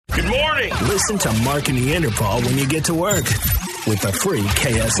Good morning. Listen to Mark and Neanderthal when you get to work with the free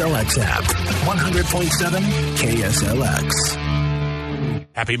KSLX app. 100.7 KSLX.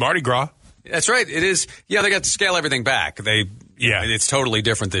 Happy Mardi Gras. That's right. It is. Yeah, they got to scale everything back. It's totally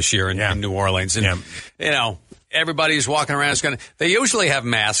different this year in New Orleans. And, everybody's walking around. They usually have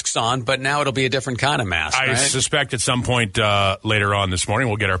masks on, but now it'll be a different kind of mask. I suspect at some point later on this morning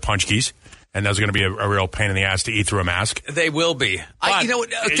we'll get our punch keys. And those are going to be a real pain in the ass to eat through a mask. They will be.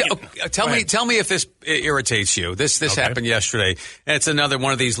 Tell me if this irritates you. This happened yesterday. And it's another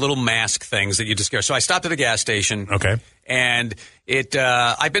one of these little mask things that you discuss. So I stopped at a gas station. Okay. And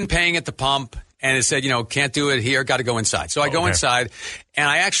I've been paying at the pump. And it said, can't do it here, got to go inside. So I go inside, and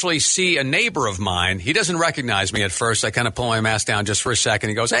I actually see a neighbor of mine. He doesn't recognize me at first. I kind of pull my mask down just for a second.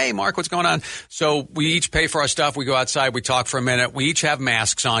 He goes, hey, Mark, what's going on? So we each pay for our stuff. We go outside. We talk for a minute. We each have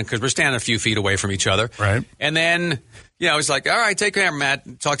masks on because we're standing a few feet away from each other. Right. And then, he's like, all right, take care,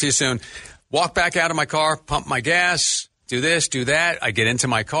 Matt. Talk to you soon. Walk back out of my car, pump my gas, do this, do that. I get into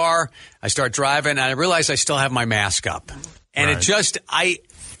my car. I start driving, and I realize I still have my mask up. And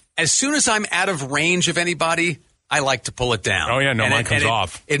as soon as I'm out of range of anybody, I like to pull it down. Oh, yeah, mine comes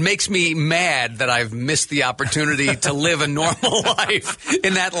off. It makes me mad that I've missed the opportunity to live a normal life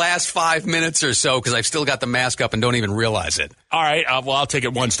in that last 5 minutes or so because I've still got the mask up and don't even realize it. All right, well, I'll take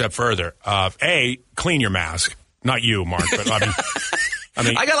it one step further. Clean your mask. Not you, Mark, but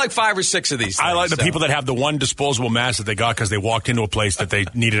I got like 5 or 6 of these things. I like the people that have the one disposable mask that they got because they walked into a place that they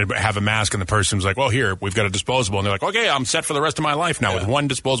needed to have a mask, and the person was like, well, here, we've got a disposable. And they're like, okay, I'm set for the rest of my life now with one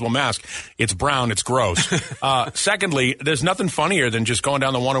disposable mask. It's brown. It's gross. Secondly, there's nothing funnier than just going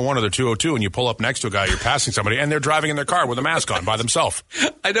down the 101 or the 202 and you pull up next to a guy, you're passing somebody, and they're driving in their car with a mask on by themselves.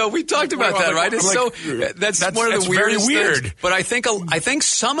 I know. We talked about that, right? That's one of the weirdest things. But I think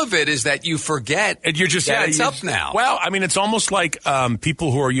some of it is that you forget and you're just it's up now. Well, it's almost like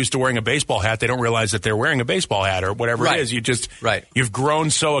people who are used to wearing a baseball hat, they don't realize that they're wearing a baseball hat or whatever it is. You've grown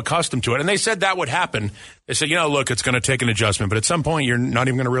so accustomed to it. And they said that would happen. They said, look, it's going to take an adjustment, but at some point you're not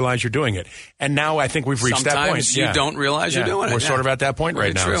even going to realize you're doing it. And now I think we've reached that point. Sometimes you don't realize you're doing it. We're sort of at that point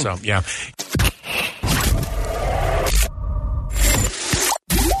right now. True. So, yeah.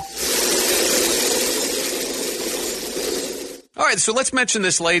 All right, so let's mention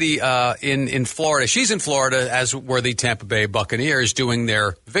this lady in Florida. She's in Florida, as were the Tampa Bay Buccaneers, doing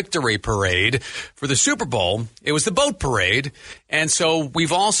their victory parade for the Super Bowl. It was the boat parade, and so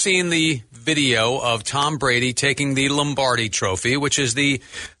we've all seen the video of Tom Brady taking the Lombardi Trophy, which is the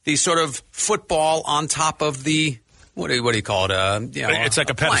sort of football on top of the... What do you call it? It's like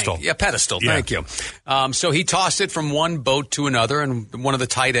a pedestal. Yeah, pedestal. Thank you. So he tossed it from one boat to another, and one of the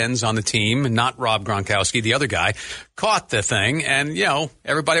tight ends on the team, not Rob Gronkowski, the other guy, caught the thing, and,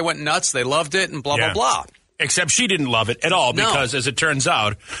 everybody went nuts. They loved it, and blah, blah, blah. Except she didn't love it at all because, as it turns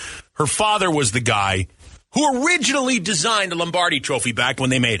out, her father was the guy who originally designed the Lombardi Trophy back when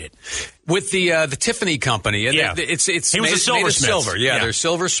they made it. With the Tiffany company. And it's he was a silversmith. Silver. Yeah, they're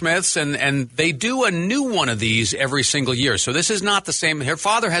silversmiths, and they do a new one of these every single year. So this is not the same. Her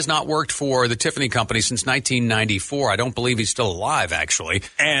father has not worked for the Tiffany company since 1994. I don't believe he's still alive, actually.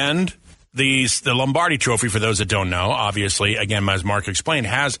 And the Lombardi Trophy, for those that don't know, obviously, again, as Mark explained,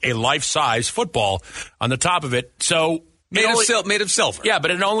 has a life-size football on the top of it. So... Made of silver. Yeah,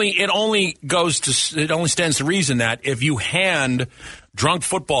 but it only stands to reason that if you hand drunk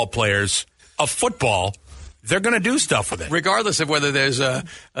football players a football, they're going to do stuff with it. Regardless of whether there's a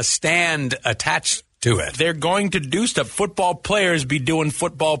stand attached to it. They're going to do stuff. Football players be doing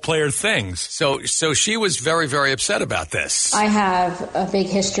football player things. So she was very, very upset about this. I have a big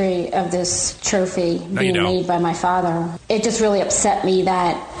history of this trophy being made by my father. It just really upset me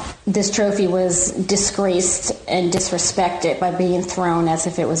that this trophy was disgraced and disrespected by being thrown as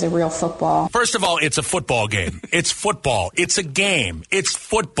if it was a real football. First of all, it's a football game. It's football. It's a game. It's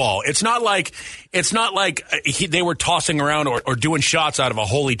football. It's not like they were tossing around or doing shots out of a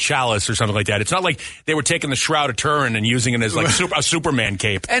holy chalice or something like that. It's not like they were taking the Shroud of Turin and using it as like a Superman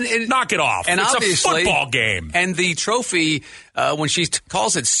cape. And knock it off. And it's obviously, a football game. And the trophy, when she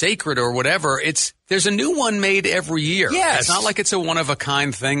calls it sacred or whatever, there's a new one made every year. Yes. It's not like it's a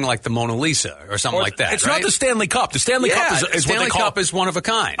one-of-a-kind thing like the Mona Lisa or something like that. It's not the Stanley Cup. The Stanley Cup is what they call Stanley Cup is one of a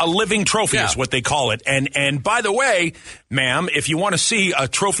kind. A living trophy is what they call it. And by the way, ma'am, if you want to see a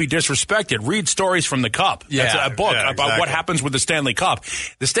trophy disrespected, read Stories from the Cup. That's a book about what happens with the Stanley Cup.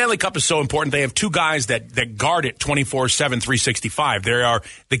 The Stanley Cup is so important. They have two guys that guard it 24/7, 365. They are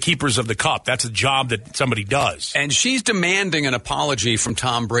the keepers of the cup. That's a job that somebody does. And she's demanding an apology from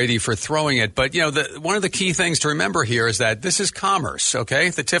Tom Brady for throwing it. But, one of the key things to remember here is that this is commerce, okay?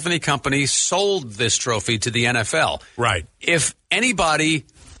 The Tiffany company sold this trophy to the NFL. Right. If anybody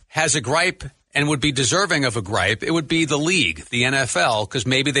has a gripe and would be deserving of a gripe, it would be the league, the NFL, because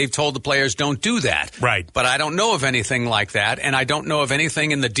maybe they've told the players don't do that. Right. But I don't know of anything like that, and I don't know of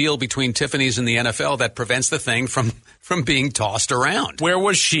anything in the deal between Tiffany's and the NFL that prevents the thing from being tossed around. Where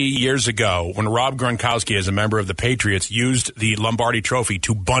was she years ago when Rob Gronkowski, as a member of the Patriots, used the Lombardi Trophy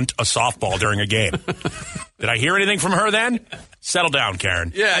to bunt a softball during a game? Did I hear anything from her then? Settle down,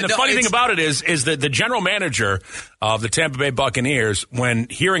 Karen. Yeah, and the funny thing about it is that the general manager of the Tampa Bay Buccaneers, when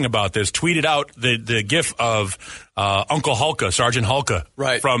hearing about this, tweeted out the gif of Uncle Hulka, Sergeant Hulka,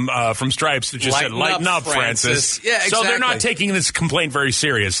 right, from Stripes, that just said, "Lighten up, Francis." Yeah, exactly. So they're not taking this complaint very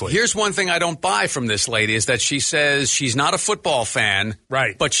seriously. Here's one thing I don't buy from this lady is that she says she's not a football fan,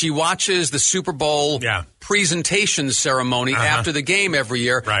 right? But she watches the Super Bowl presentation ceremony after the game every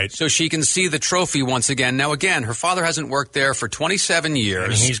year, right? So she can see the trophy once again. Now, again, her father hasn't worked there for 27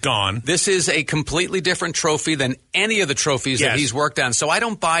 years. And he's gone. This is a completely different trophy than any of the trophies that he's worked on. So I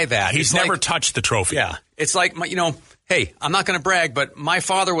don't buy that. He's never touched the trophy. Yeah. It's like, hey, I'm not going to brag, but my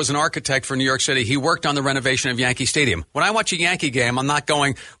father was an architect for New York City. He worked on the renovation of Yankee Stadium. When I watch a Yankee game, I'm not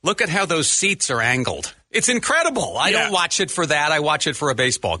going, look at how those seats are angled. It's incredible. I don't watch it for that. I watch it for a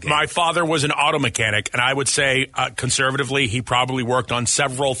baseball game. My father was an auto mechanic, and I would say, conservatively, he probably worked on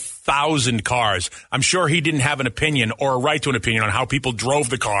several thousand cars. I'm sure he didn't have an opinion or a right to an opinion on how people drove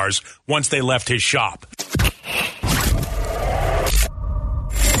the cars once they left his shop.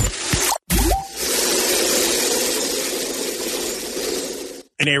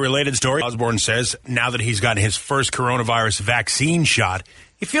 In a related story, Osborne says now that he's gotten his first coronavirus vaccine shot,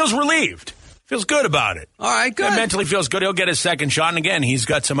 he feels relieved. Feels good about it. All right, good. And mentally feels good. He'll get his second shot. And again, he's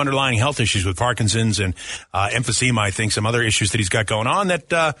got some underlying health issues with Parkinson's and emphysema, I think, some other issues that he's got going on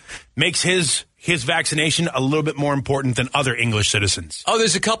that makes his vaccination a little bit more important than other English citizens. Oh,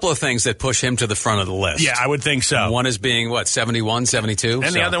 there's a couple of things that push him to the front of the list. Yeah, I would think so. One is being, 71, 72?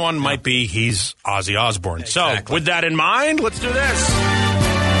 And the other one might be he's Ozzy Osbourne. Exactly. So, with that in mind, let's do this.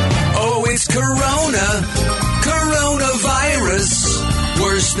 Oh, it's coronavirus.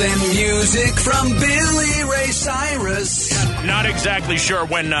 Worse than music from Billy Ray Cyrus. Not exactly sure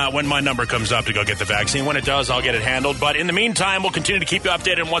when my number comes up to go get the vaccine. When it does, I'll get it handled. But in the meantime, we'll continue to keep you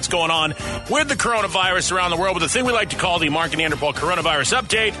updated on what's going on with the coronavirus around the world with the thing we like to call the Mark and Neanderthal Coronavirus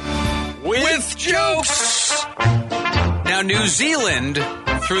Update with jokes. Now, New Zealand,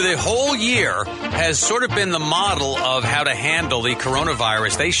 through the whole year, has sort of been the model of how to handle the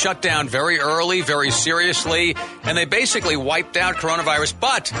coronavirus. They shut down very early, very seriously, and they basically wiped out coronavirus.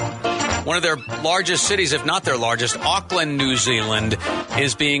 But one of their largest cities, if not their largest, Auckland, New Zealand,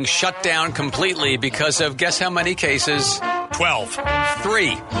 is being shut down completely because of, guess how many cases? 12.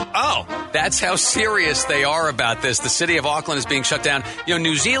 3. Oh. That's how serious they are about this. The city of Auckland is being shut down.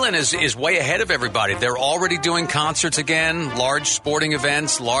 New Zealand is way ahead of everybody. They're already doing concerts again, large sporting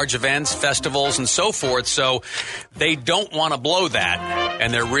events, large events, festivals, and so forth. So they don't want to blow that,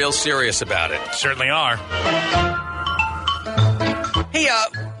 and they're real serious about it. Certainly are. Hey,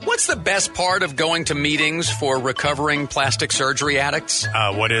 what's the best part of going to meetings for recovering plastic surgery addicts?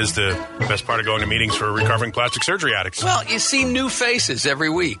 What is the best part of going to meetings for recovering plastic surgery addicts? Well, you see new faces every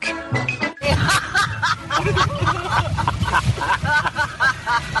week.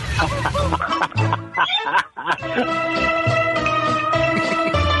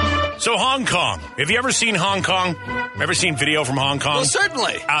 So Hong Kong. Have you ever seen Hong Kong? Ever seen video from Hong Kong? Well,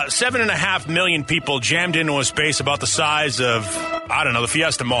 certainly. 7.5 million people jammed into a space about the size of, I don't know, the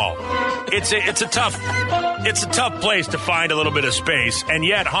Fiesta Mall. It's a tough place to find a little bit of space, and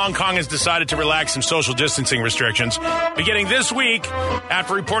yet Hong Kong has decided to relax some social distancing restrictions beginning this week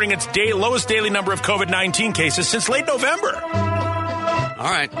after reporting its lowest daily number of COVID-19 cases since late November. All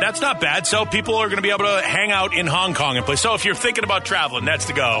right. That's not bad. So people are going to be able to hang out in Hong Kong and play. So if you're thinking about traveling, that's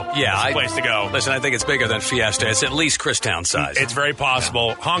the go. Yeah. That's the place to go. Listen, I think it's bigger than Fiesta. It's at least Christown size. It's very possible.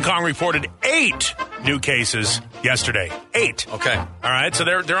 Yeah. Hong Kong reported 8 new cases yesterday. 8. Okay. All right. So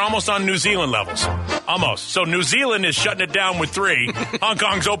they're almost on New Zealand levels. Almost. So New Zealand is shutting it down with 3. Hong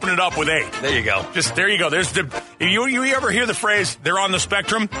Kong's opening it up with 8. There you go. There you go. There's you ever hear the phrase, they're on the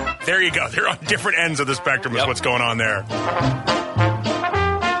spectrum? There you go. They're on different ends of the spectrum is what's going on there.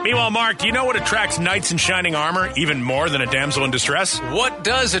 Meanwhile, Mark, do you know what attracts knights in shining armor even more than a damsel in distress? What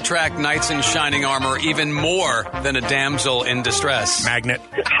does attract knights in shining armor even more than a damsel in distress? Magnet.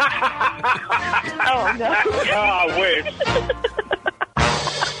 Oh, no. Oh, wait.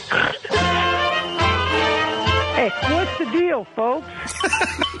 Hey, what's the deal, folks?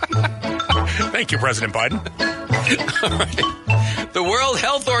 Thank you, President Biden. All right. The World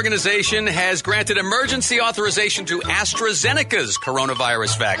Health Organization has granted emergency authorization to AstraZeneca's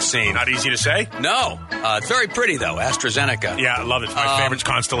coronavirus vaccine. Not easy to say? No. It's very pretty, though, AstraZeneca. Yeah, I love it. It's my favorite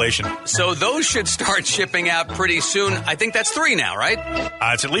constellation. So those should start shipping out pretty soon. I think that's 3 now, right?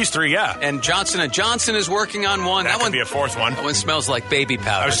 It's at least 3, yeah. And Johnson & Johnson is working on one. That could be a 4th one. That one smells like baby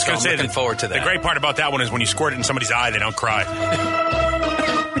powder. I was just going to say, looking forward to that. The great part about that one is when you squirt it in somebody's eye, they don't cry.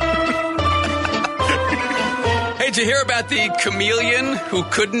 Hey, did you hear about the chameleon who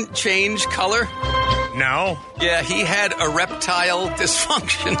couldn't change color? No. Yeah, he had erectile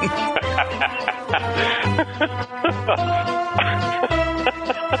dysfunction.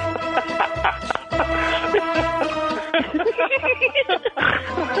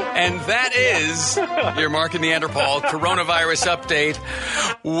 And that is your Mark and Neanderthal coronavirus update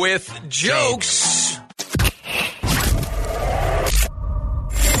with jokes.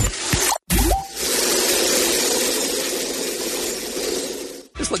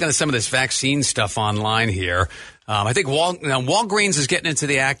 Just looking at some of this vaccine stuff online here. I think Walgreens is getting into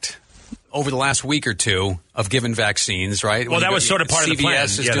the act over the last week or two of giving vaccines, right? Well, that was sort of part of the plan.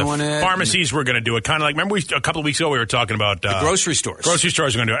 CVS is doing it. Pharmacies were going to do it. Kind of like, remember a couple of weeks ago we were talking about... the grocery stores. Grocery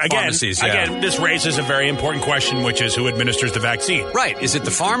stores are going to do it. Pharmacies, Again, this raises a very important question, which is who administers the vaccine. Right. Is it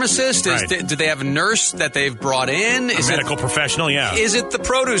the pharmacist? Right. Do they have a nurse that they've brought in? Is a medical professional, yeah. Is it the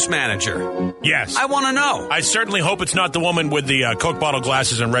produce manager? Yes. I want to know. I certainly hope it's not the woman with the Coke bottle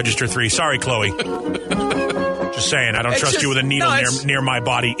glasses and register 3. Sorry, Chloe. Just saying, I don't trust you with a needle near my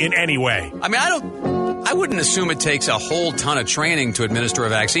body in any way. I mean, I wouldn't assume it takes a whole ton of training to administer a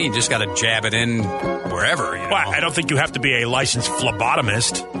vaccine. You just got to jab it in wherever. You know? Well, I don't think you have to be a licensed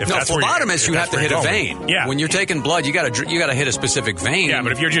phlebotomist. Phlebotomist, you have to hit a vein. Yeah. When you're taking blood, you got to hit a specific vein. Yeah,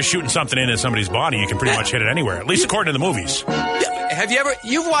 but if you're just shooting something into somebody's body, you can pretty much hit it anywhere. At least according to the movies. Have you ever?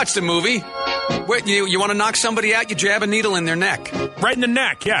 You've watched a movie where you want to knock somebody out? You jab a needle in their neck. Right in the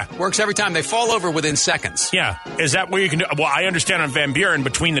neck. Yeah. Works every time. They fall over within seconds. Yeah. Is that where you can do? Well, I understand on Van Buren,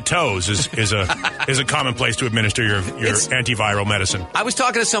 between the toes is a common place to administer your antiviral medicine. I was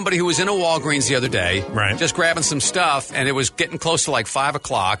talking to somebody who was in a Walgreens the other day, right? Just grabbing some stuff, and it was getting close to like 5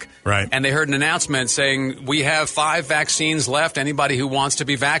 o'clock, right? And they heard an announcement saying, "We have 5 vaccines left. Anybody who wants to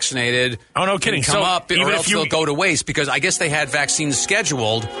be vaccinated, oh no kidding, come up, or else they'll go to waste." Because I guess they had vaccines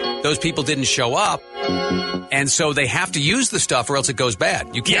scheduled, those people didn't show up, and so they have to use the stuff, or else it goes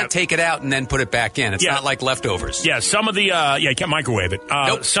bad. You can't take it out and then put it back in. It's not like leftovers. Yeah, some of the you can't microwave it.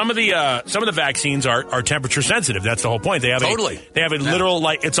 Nope. Some of the vaccines are temperature sensitive. That's the whole point. They have they have a literal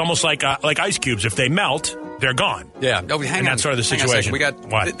it's almost like ice cubes. If they melt, they're gone. Yeah. No, hang on. That's sort of the situation. We got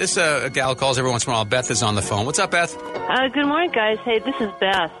what? This a gal calls every once in a while. Beth is on the phone. What's up, Beth? Good morning, guys. Hey, this is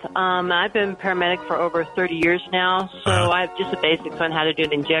Beth. I've been paramedic for over 30 years now, so I have just the basics on how to do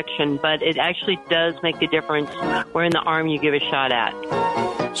an injection, but it actually does make a difference where in the arm you give a shot at.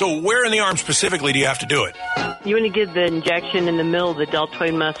 So where in the arm specifically do you have to do it? You want to give the injection in the middle of the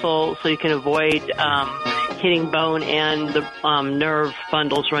deltoid muscle so you can avoid hitting bone and the nerve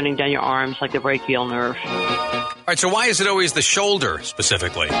bundles running down your arms, like the brachial nerve. All right, so why is it always the shoulder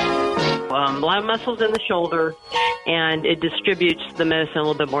specifically? A lot of muscles in the shoulder, and it distributes the medicine a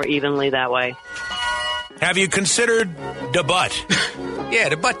little bit more evenly that way. Have you considered the butt? Yeah,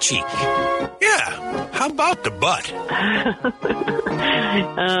 the butt cheek. Yeah. How about the butt?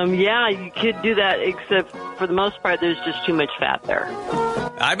 Yeah, you could do that, except for the most part, there's just too much fat there.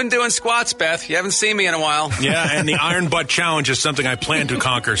 I've been doing squats, Beth. You haven't seen me in a while. Yeah, and the Iron Butt Challenge is something I plan to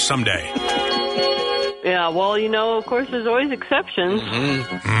conquer someday. Yeah, well, of course, there's always exceptions.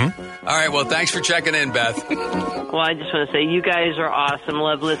 Mm-hmm. Mm-hmm. All right, well, thanks for checking in, Beth. Well, I just want to say you guys are awesome.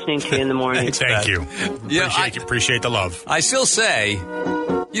 Love listening to you in the morning. Thank you. Appreciate the love. I still say,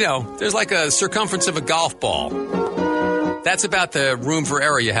 there's like a circumference of a golf ball. That's about the room for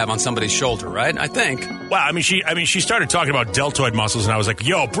error you have on somebody's shoulder, right? I think. Well, she started talking about deltoid muscles, and I was like,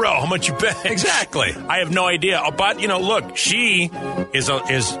 "Yo, bro, how much you bet?" Exactly. I have no idea. But look, she is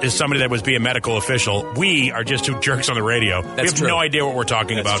somebody that was being a medical official. We are just two jerks on the radio. We have no idea what we're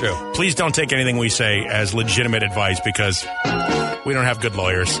talking about. True. Please don't take anything we say as legitimate advice because we don't have good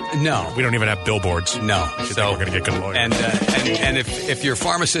lawyers. No, we don't even have billboards. No, so we're going to get good lawyers. And if your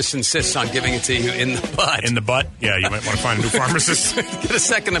pharmacist insists on giving it to you in the butt, yeah, you might want to find a new pharmacist. Get a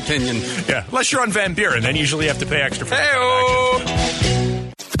second opinion. Yeah, unless you're on Van Buren, then usually you have to pay extra for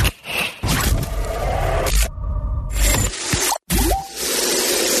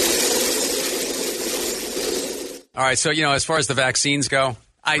All right, so as far as the vaccines go,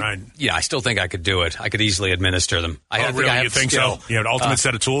 I still think I could do it. I could easily administer them. You think so? You have an ultimate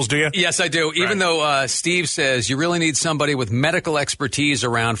set of tools, do you? Yes, I do. Right. Even though Steve says you really need somebody with medical expertise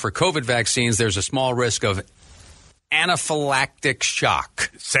around for COVID vaccines, there's a small risk of anaphylactic shock.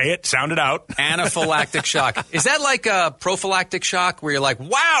 Say it. Sound it out. Anaphylactic shock. Is that like a prophylactic shock where you're like,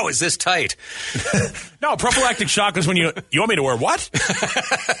 wow, is this tight? No, prophylactic shock is when you want me to wear what?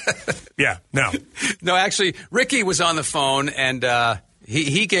 Yeah, no. No, actually, Ricky was on the phone, and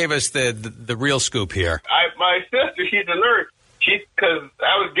he gave us the real scoop here. My sister, she's a nurse. Because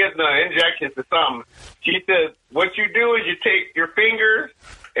I was getting an injection for something. She said, what you do is you take your fingers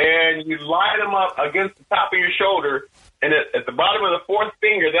and you line them up against the top of your shoulder, and at the bottom of the fourth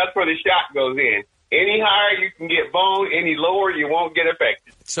finger, that's where the shot goes in. Any higher, you can get bone. Any lower, you won't get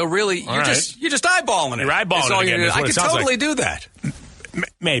affected. So really, you're just eyeballing it. You're eyeballing it again. I could totally do that.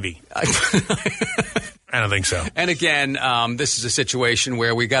 Maybe. I don't think so. And again, this is a situation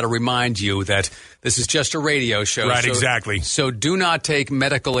where we got to remind you that this is just a radio show. Right, exactly. So do not take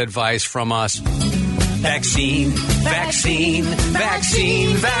medical advice from us. Vaccine, vaccine,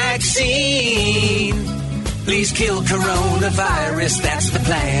 vaccine, vaccine. Please kill coronavirus, that's the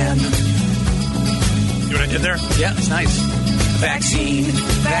plan. You what I did there? Yeah, it's nice. Vaccine,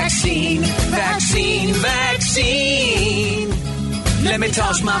 vaccine, vaccine, vaccine. Let me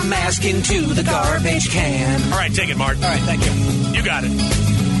toss my mask into the garbage can. All right, take it, Mark. All right, thank you. You got it.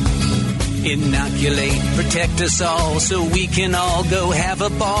 Inoculate, protect us all so we can all go have a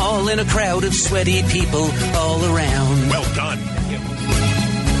ball in a crowd of sweaty people all around. Well done.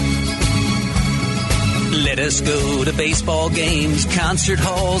 Let us go to baseball games, concert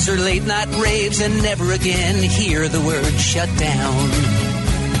halls, or late night raves and never again hear the word shut down.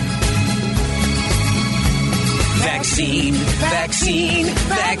 Vaccine, vaccine,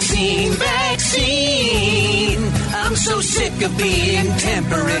 vaccine, vaccine. I'm so sick of being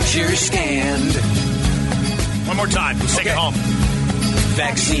temperature scanned. One more time. Let's take it home.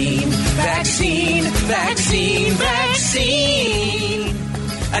 Vaccine, vaccine, vaccine, vaccine.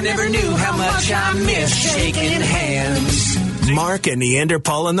 I never knew how much I missed shaking hands. Mark and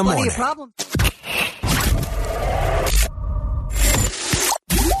Neanderthal in the morning. What are your problems?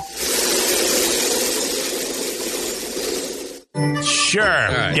 Sure.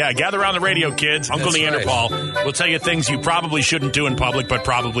 Right. Yeah, gather around the radio, kids. Uncle That's Neanderthal will tell you things you probably shouldn't do in public, but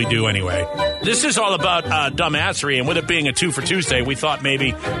probably do anyway. This is all about dumbassery, and with it being a 2 for Tuesday, we thought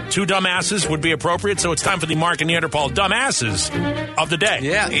maybe 2 dumbasses would be appropriate, so it's time for the Mark and Neanderthal dumbasses of the day.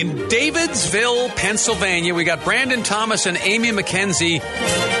 Yeah, in Davidsville, Pennsylvania, we got Brandon Thomas and Amy McKenzie.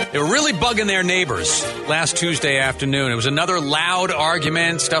 They were really bugging their neighbors last Tuesday afternoon. It was another loud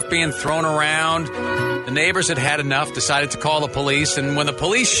argument, stuff being thrown around. The neighbors had had enough, decided to call the police, and when the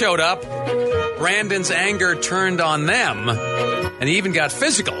police showed up, Brandon's anger turned on them, and he even got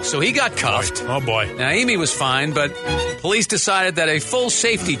physical, so he got cuffed. Oh, boy. Now, Amy was fine, but police decided that a full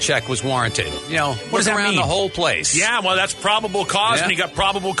safety check was warranted. You know, What does that around mean? the whole place. Yeah, well, that's probable cause. Yeah. When you got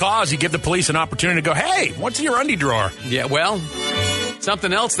probable cause, you give the police an opportunity to go, hey, what's in your undie drawer? Yeah, well,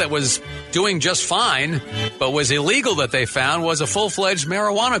 something else that was doing just fine, but was illegal that they found was a full-fledged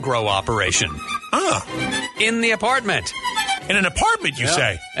marijuana grow operation. In the apartment. In an apartment, you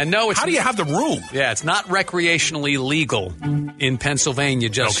say? And no, it's... How do you have the room? Yeah, it's not recreationally legal in Pennsylvania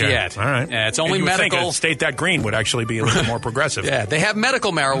just yet. All right. Yeah, it's only you would medical. think a state that green would actually be a little more progressive. Yeah, they have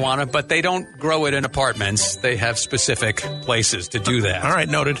medical marijuana, but they don't grow it in apartments. They have specific places to do that. All right,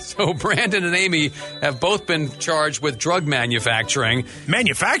 noted. So Brandon and Amy have both been charged with drug manufacturing.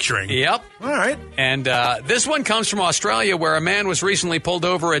 Manufacturing? Yep. All right. And this one comes from Australia, where a man was recently pulled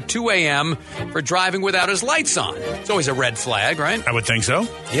over at 2 a.m. for driving without his lights on. It's always a red flag, right? I would think so.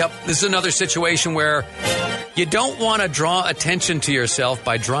 Yep. This is another situation where you don't want to draw attention to yourself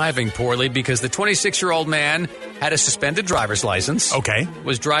by driving poorly, because the 26-year-old man had a suspended driver's license. Okay.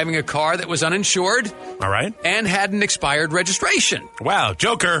 Was driving a car that was uninsured. All right. And had an expired registration. Wow.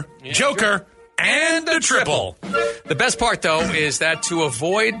 Joker. Yeah, Joker. And a triple. The best part, though, is that to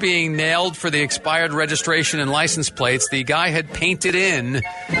avoid being nailed for the expired registration and license plates, the guy had painted in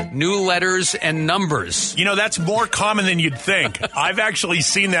new letters and numbers. You know, that's more common than you'd think. I've actually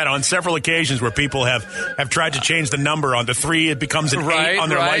seen that on several occasions where people have tried to change the number on the 3. It becomes an 8 on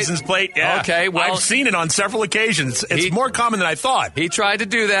their license plate. Yeah. Okay, well, I've seen it on several occasions. It's more common than I thought. He tried to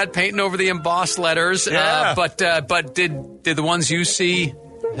do that, painting over the embossed letters. Yeah. But did the ones you see...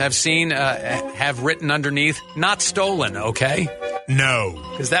 have seen, have written underneath, not stolen, okay? No.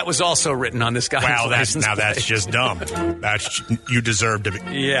 Because that was also written on this guy's license plate. That's just dumb. You deserve to be.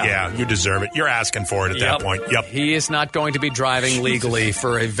 Yeah, you deserve it. You're asking for it at that point. Yep. He is not going to be driving legally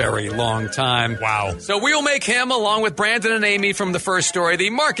for a very long time. Wow. So we will make him, along with Brandon and Amy from the first story,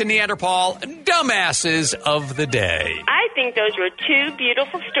 the Mark and Neanderthal dumbasses of the day. I think those were 2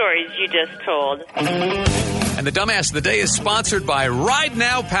 beautiful stories you just told. And the Dumbass of the Day is sponsored by Ride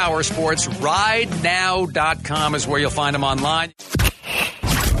Now Power Sports. RideNow.com is where you'll find them online.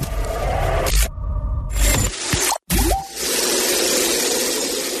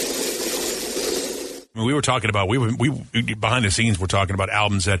 We were talking about, we behind the scenes, we're talking about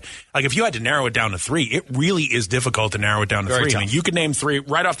albums that, like, if you had to narrow it down to 3, it really is difficult to narrow it down to Very 3. tough. I mean, you could name 3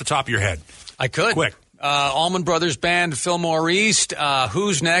 right off the top of your head. I could. Quick. Allman Brothers Band, Fillmore East,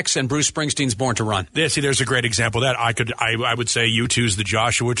 Who's Next, and Bruce Springsteen's Born to Run. Yeah, see, there's a great example of that. I would say U2's The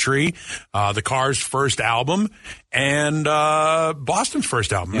Joshua Tree, the Cars' first album, and Boston's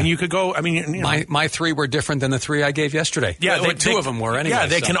first album. And you could go, I mean, you know. My 3 were different than the 3 I gave yesterday. Yeah, two of them were anyway. Yeah,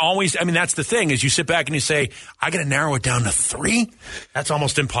 they can always, I mean, that's the thing, is you sit back and you say, I got to narrow it down to 3? That's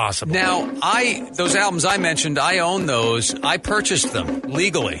almost impossible. Now, those albums I mentioned, I own those. I purchased them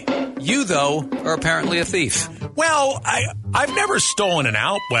legally. You, though, are apparently a thief. Well, I've never stolen an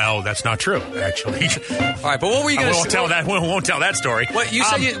album. Well, that's not true, actually. All right, but what were you going to say? We won't tell that story. What you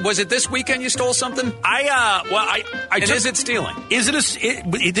said? Was it this weekend you stole something? Is it stealing? Is it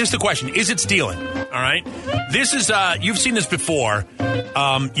here's the question: is it stealing? All right. This is you've seen this before.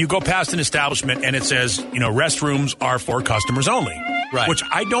 You go past an establishment and it says, restrooms are for customers only. Right. Which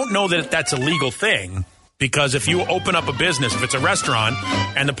I don't know that that's a legal thing. Because if you open up a business, if it's a restaurant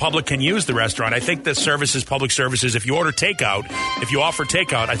and the public can use the restaurant, I think the public services, if you order takeout, if you offer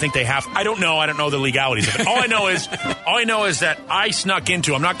takeout, I think they have. I don't know the legalities of it. All I know is that I snuck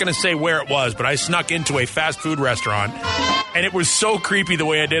into, I'm not going to say where it was, but I snuck into a fast food restaurant, and it was so creepy the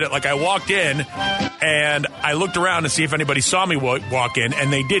way I did it. Like, I walked in and I looked around to see if anybody saw me walk in,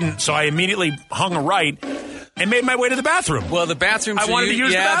 and they didn't. So I immediately hung a right and made my way to the bathroom. Well, the bathrooms. I wanted to use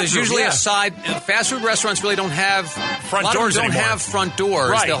the bathroom. There's usually a side. Fast food restaurants really don't have front doors don't anymore. have front doors.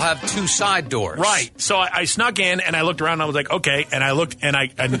 Right. They'll have 2 side doors. Right. So I snuck in and I looked around and I was like, okay. And I looked and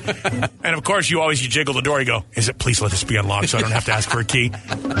and of course you jiggle the door. You go, please let this be unlocked so I don't have to ask for a key.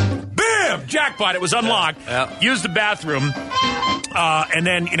 Bam! Jackpot! It was unlocked. Yep. Use the bathroom. And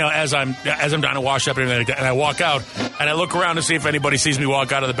then, as I'm trying to wash up and I walk out and I look around to see if anybody sees me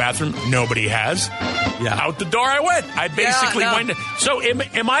walk out of the bathroom. Nobody has. Yeah. Out the door I went. I basically went. So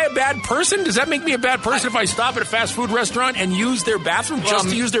am I a bad person? Does that make me a bad person if I stop at a fast food restaurant and use their bathroom just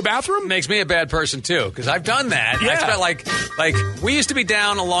to use their bathroom? Makes me a bad person too, because I've done that. Yeah. I spent like we used to be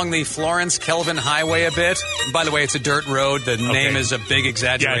down along the Florence Kelvin Highway a bit. And by the way, it's a dirt road. The name is a big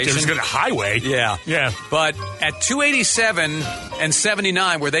exaggeration. Yeah, it's a highway. Yeah. Yeah. But at 287 and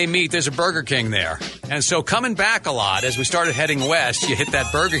 79, where they meet, there's a Burger King there. And so coming back a lot, as we started heading west, you hit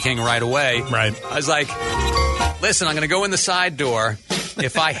that Burger King right away. Right. I was like, listen, I'm going to go in the side door.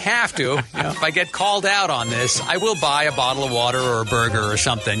 If I have to, if I get called out on this, I will buy a bottle of water or a burger or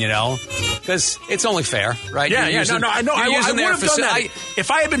something, because it's only fair, right? Yeah, I know. I would have done that. If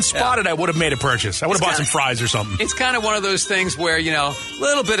I had been spotted, I would have made a purchase. I would have bought some fries or something. It's kind of one of those things where, a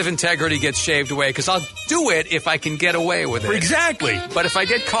little bit of integrity gets shaved away, because I'll do it if I can get away with it. Exactly. But if I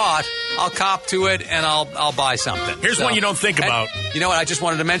get caught, I'll cop to it and I'll buy something. Here's one you don't think about. You know what? I just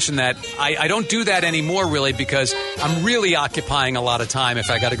wanted to mention that I don't do that anymore, really, because I'm really occupying a lot of time if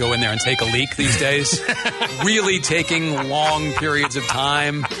I got to go in there and take a leak these days. Really taking long periods of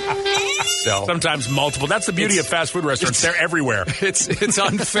time. So sometimes multiple. That's the beauty of fast food restaurants. They're everywhere. It's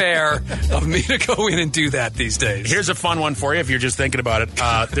unfair of me to go in and do that these days. Here's a fun one for you if you're just thinking about it.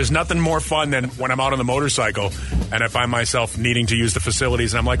 There's nothing more fun than when I'm out on the motorcycle and I find myself needing to use the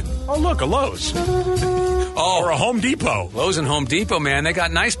facilities and I'm like, oh, look, a Lowe's. Or a Home Depot. Lowe's and Home Depot, man, they got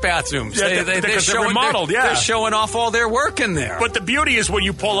nice bathrooms. Yeah, they're remodeled, They're showing off all their work in there. But the beauty is when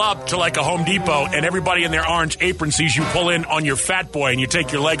you pull up to like a Home Depot and everybody in their orange apron sees you pull in on your Fat Boy and you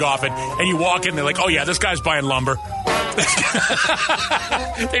take your leg off it and you walk in, they're like, oh yeah, this guy's buying lumber.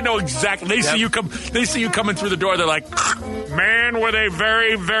 They know exactly. They see you come. They see you coming through the door. They're like, man with a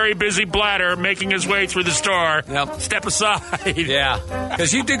very, very busy bladder making his way through the store. Yep. Step aside. Yeah,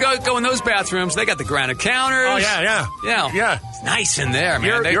 because you do go in those bathrooms. They got the granite counters. Oh yeah. It's nice in there,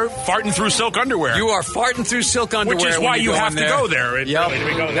 man. You're farting through silk underwear. You are farting through silk underwear, which is why you have to go there.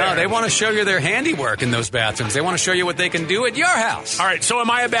 No, they want to show you their handiwork in those bathrooms. They want to show you what they can do at your house. All right. So am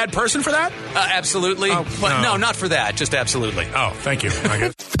I a bad person for that? Absolutely. Oh, but no, not for that. Just absolutely. Oh, thank you. I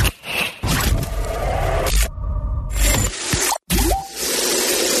guess.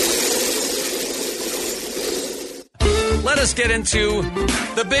 Let us get into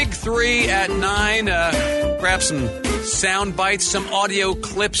the big 3 at 9. Grab some sound bites, some audio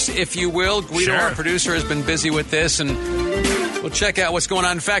clips, if you will. Guido, our producer, has been busy with this, and We'll check out what's going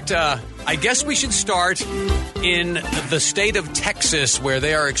on. In fact, I guess we should start in the state of Texas, where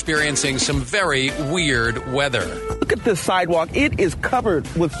they are experiencing some very weird weather. Look at this sidewalk. It is covered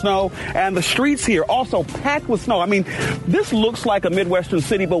with snow, and the streets here also packed with snow. I mean, this looks like a Midwestern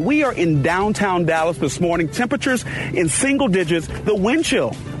city, but we are in downtown Dallas this morning. Temperatures in single digits. The wind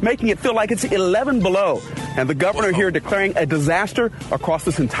chill making it feel like it's 11 below. And the governor here declaring a disaster across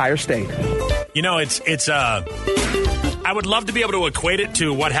this entire state. You know, I would love to be able to equate it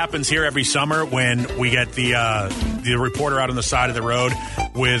to what happens here every summer when we get the reporter out on the side of the road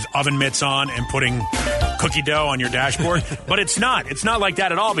with oven mitts on and putting cookie dough on your dashboard. But it's not. It's not like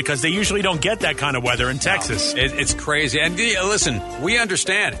that at all, because they usually don't get that kind of weather in Texas. No, it's crazy. And listen, we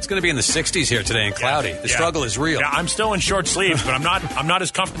understand. It's going to be in the 60s here today and cloudy. The struggle is real. Yeah, I'm still in short sleeves, but I'm not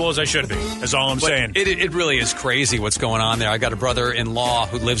as comfortable as I should be, is all I'm saying. It really is crazy what's going on there. I got a brother-in-law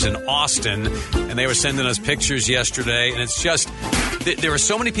who lives in Austin, and they were sending us pictures yesterday, and it's just, there are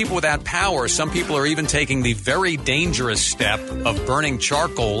so many people without power. Some people are even taking the very dangerous step of burning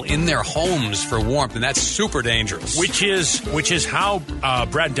charcoal in their homes for warmth, and that's super dangerous. Which is how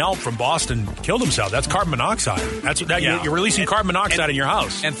Brad Delp from Boston killed himself. That's carbon monoxide. You're releasing carbon monoxide in your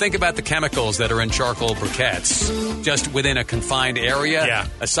house. And think about the chemicals that are in charcoal briquettes just within a confined area. Yeah.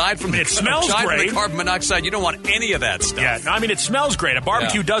 Aside from it smells great. From the carbon monoxide, you don't want any of that stuff. Yeah, no, I mean, it smells great. A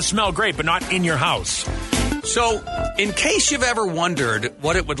barbecue does smell great, but not in your house. So, in case you've ever wondered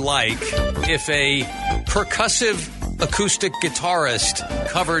what it would like if a percussive acoustic guitarist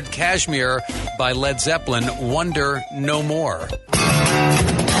covered Kashmir by Led Zeppelin, wonder no more.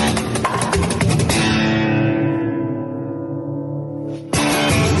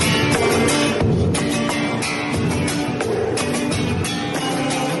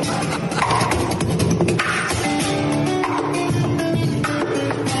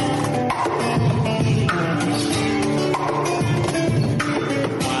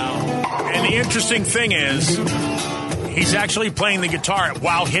 Interesting thing is, he's actually playing the guitar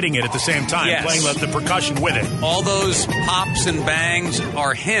while hitting it at the same time, playing the percussion with it. All those pops and bangs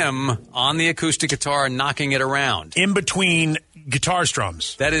are him on the acoustic guitar knocking it around. In between guitar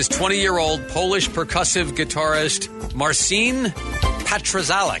strums. That is 20-year-old Polish percussive guitarist Marcin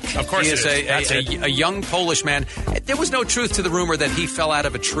Patrzalek. Of course he is a young Polish man. There was no truth to the rumor that he fell out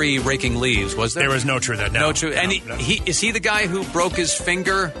of a tree raking leaves, was there? There was no truth to that, no. No truth. And is he the guy who broke his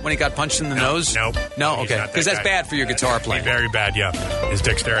finger when he got punched in the nose? No. No? Okay. Because that's bad for your guitar playing. Very bad, yeah. His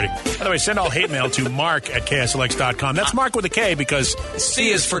dexterity. By the way, send all hate mail to mark@kslx.com. That's Mark with a K, because C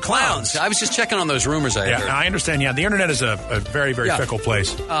is for clowns. I was just checking on those rumors I heard. I understand. Yeah, the internet is a very, very fickle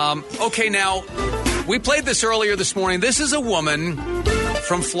place. Okay, now, we played this earlier this morning. This is a woman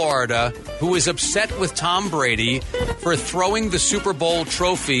from Florida who is upset with Tom Brady for throwing the Super Bowl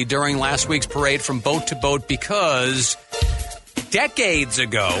trophy during last week's parade from boat to boat because decades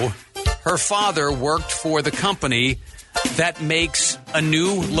ago, her father worked for the company that makes a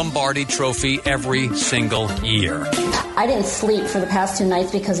new Lombardi trophy every single year. I didn't sleep for the past 2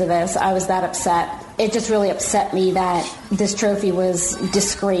 nights because of this. I was that upset. It just really upset me that this trophy was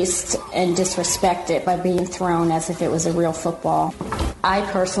disgraced and disrespected by being thrown as if it was a real football. I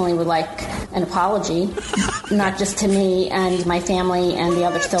personally would like an apology, not just to me and my family and the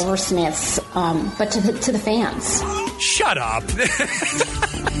other silversmiths, but to the fans. Shut up.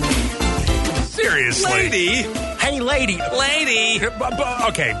 Seriously. Lady. Hey, lady.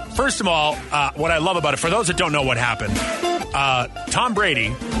 Okay, first of all, what I love about it, for those that don't know what happened, Tom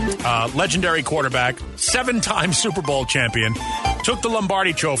Brady, legendary quarterback, 7-time Super Bowl champion, took the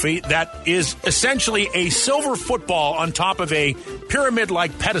Lombardi trophy that is essentially a silver football on top of a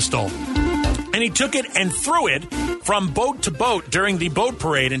pyramid-like pedestal. And he took it and threw it from boat to boat during the boat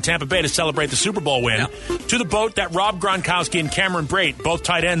parade in Tampa Bay to celebrate the Super Bowl win to the boat that Rob Gronkowski and Cameron Brate, both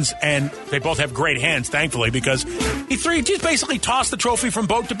tight ends, and they both have great hands, thankfully, because he just basically tossed the trophy from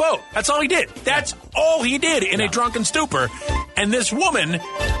boat to boat. That's all he did. That's all he did in a drunken stupor. And this woman,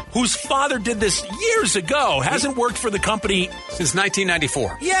 whose father did this years ago, hasn't worked for the company since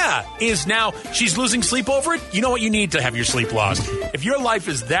 1994. Yeah, she's losing sleep over it. You know what? You need to have your sleep lost. If your life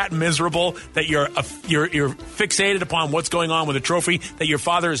is that miserable that you're fixated upon what's going on with a trophy that your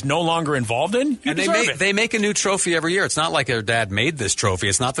father is no longer involved in, you deserve it. They make a new trophy every year. It's not like their dad made this trophy.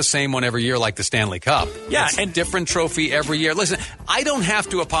 It's not the same one every year like the Stanley Cup. Yeah, it's a different trophy every year. Listen, I don't have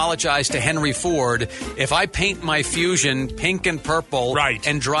to apologize to Henry Ford if I paint my Fusion pink and purple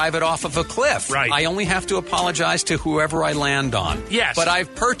and drive drive it off of a cliff. Right. I only have to apologize to whoever I land on. Yes. But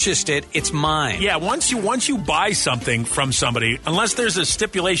I've purchased it. It's mine. Yeah, once you buy something from somebody, unless there's a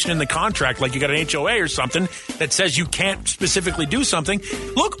stipulation in the contract, like you got an HOA or something, that says you can't specifically do something.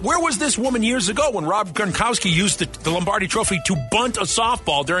 Look, where was this woman years ago when Rob Gronkowski used the Lombardi Trophy to bunt a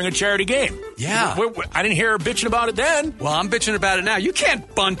softball during a charity game? Yeah. I didn't hear her bitching about it then. Well, I'm bitching about it now. You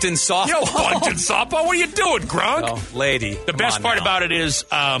can't bunt in softball. You don't bunt in softball. What are you doing, Gronk? Oh, lady. The best part about it is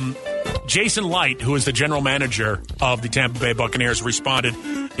Jason Light, who is the general manager of the Tampa Bay Buccaneers, responded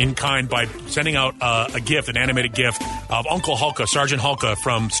in kind by sending out a gift, an animated gift of Uncle Hulka, Sergeant Hulka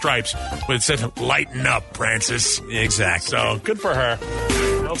from Stripes, where it said, "Lighten up, Francis." Exactly. So good for her.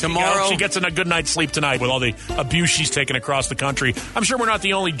 Tomorrow, she gets a good night's sleep tonight with all the abuse she's taken across the country. I'm sure we're not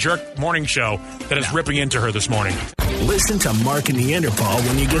the only jerk morning show that is ripping into her this morning. Listen to Mark and Neanderthal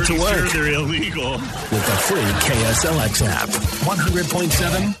when you get to work. Sure they're illegal. With the free KSLX app.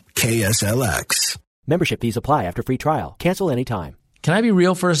 100.7 KSLX. Membership fees apply after free trial. Cancel anytime. Can I be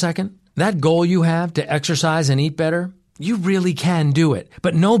real for a second? That goal you have to exercise and eat better, you really can do it.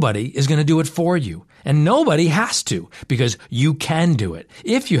 But nobody is going to do it for you. And nobody has to, because you can do it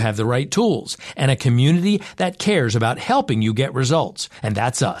if you have the right tools and a community that cares about helping you get results. And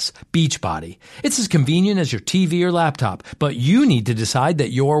that's us, Beachbody. It's as convenient as your TV or laptop, but you need to decide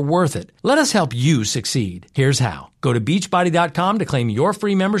that you're worth it. Let us help you succeed. Here's how. Go to beachbody.com to claim your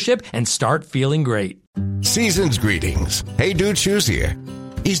free membership and start feeling great. Season's greetings. Hey Dude Shoes here.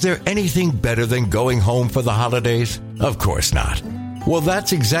 Is there anything better than going home for the holidays? Of course not. Well,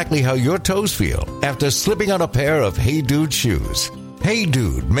 that's exactly how your toes feel after slipping on a pair of Hey Dude shoes. Hey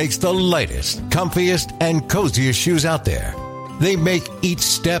Dude makes the lightest, comfiest, and coziest shoes out there. They make each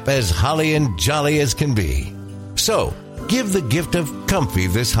step as holly and jolly as can be. So, give the gift of comfy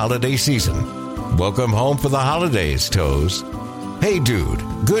this holiday season. Welcome home for the holidays, toes. Hey Dude,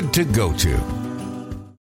 good to go to.